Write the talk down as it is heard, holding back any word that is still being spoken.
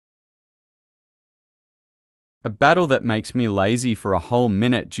A battle that makes me lazy for a whole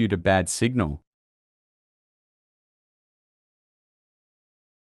minute due to bad signal.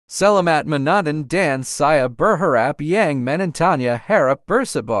 Selamat menonton dan saya berharap yang menontonnya harap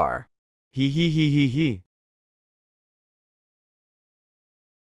bersabar. Hihihihihi.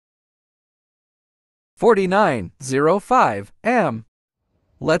 4905 M.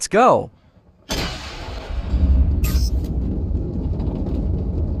 Let's go.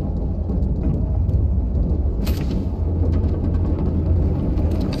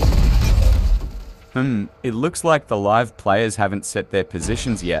 It looks like the live players haven't set their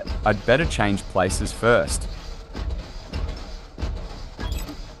positions yet. I'd better change places first.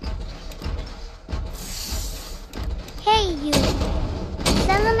 Hey you!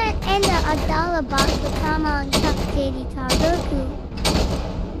 Selamat anda adalah bersama untuk jadi taruhku.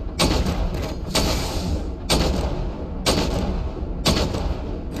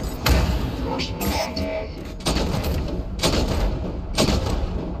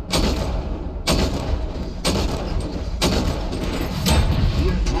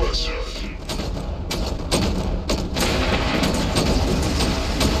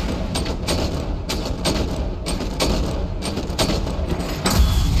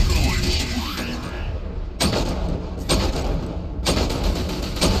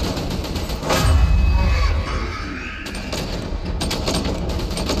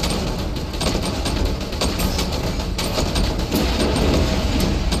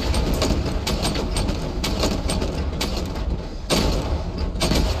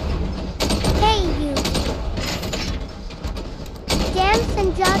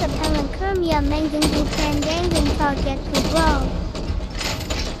 Senjata pelengkapnya mengganggu pandangan targetku, bro.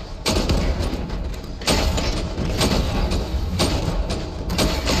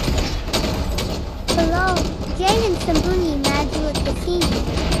 Halo, jangan sembunyi, maju ke sini.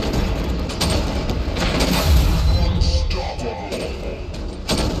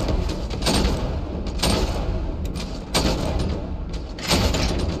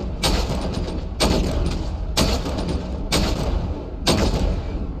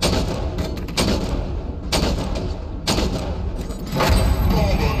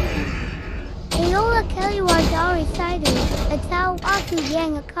 Keluar dari situ, atau aku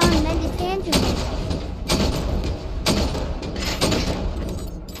yang akan mendeteksinya.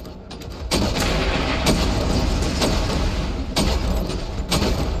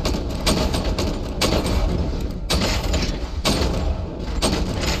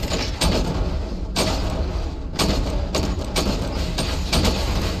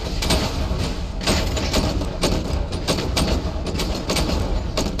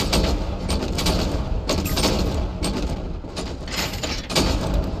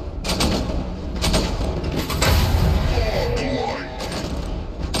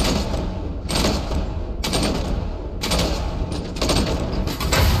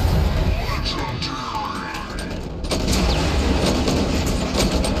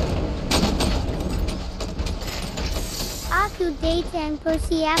 Aku datang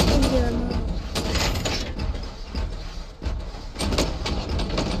persiapkan dirimu.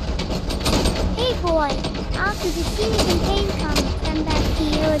 Hey boy, aku di sini campaign kamu tembak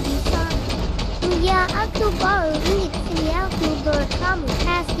dia di sana. Ya, aku baru ingat sinyalku berkamu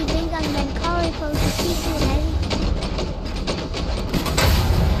pasti dengan mencari posisiku lagi.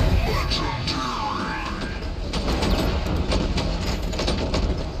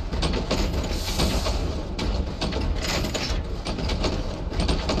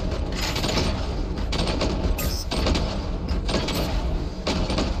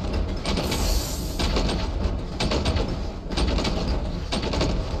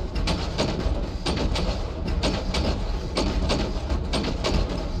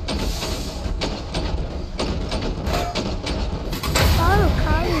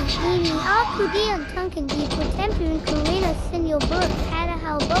 Aku diuntungkan di pertempuran Karina Sinyal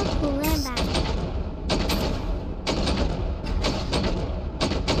padahal bothku lambat.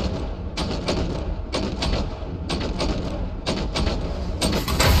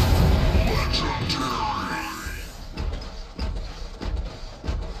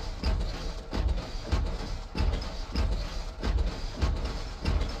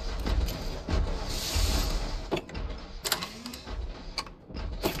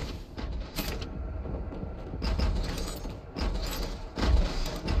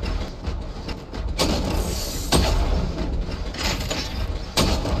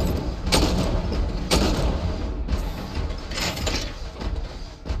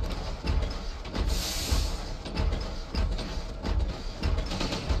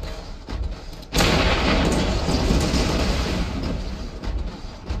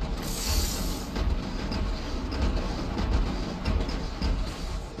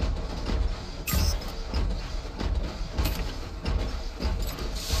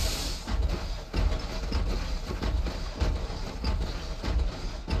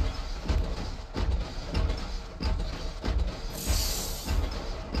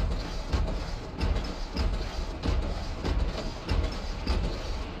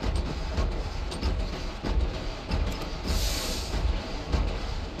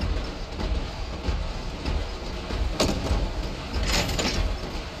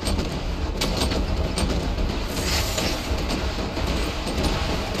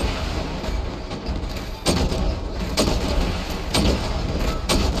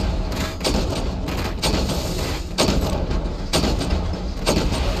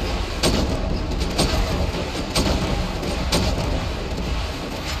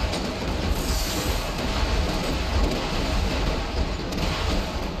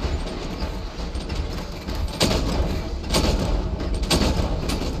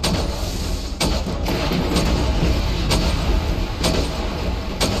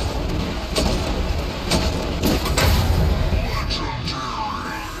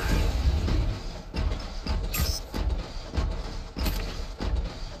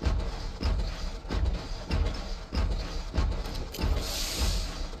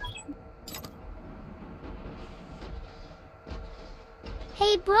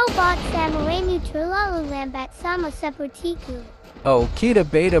 Hey bro bot samurai neutral lambat sama sepertiku. Oh kita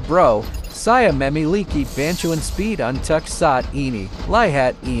beta bro, saya memiliki bantuan speed untuk saat ini,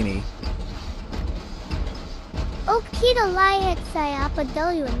 lihat ini. Oh kita lihat saya apa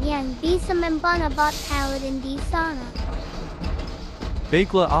duluan yang bisa membunuh bot paladin di sana.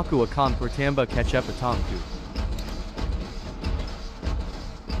 Baiklah aku akan bertambah kecepatanku.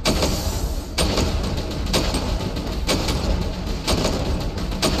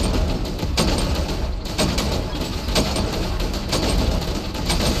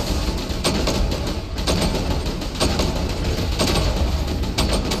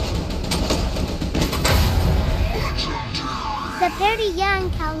 Seperti yang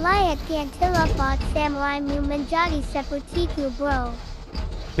kau lihat kantilah bot samurai mu menjadi sepertiku bro.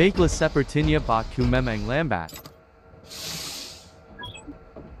 Baiklah sepertinya botku memang lambat.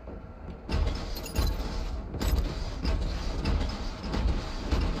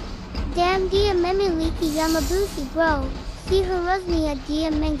 Damn dia memiliki yamabushi bro. Seharusnya dia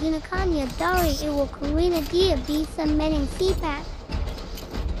menggunakannya dari awal karena dia bisa menang sipat.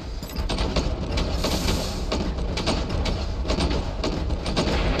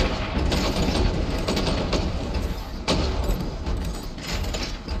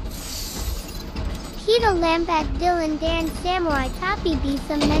 Kita lambat Dilun dan samurai tapi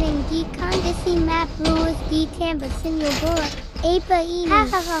bisa menang di kondisi map Luas ditambah sinyal buruk. Apa ini?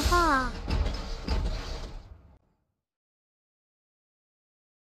 Hahaha.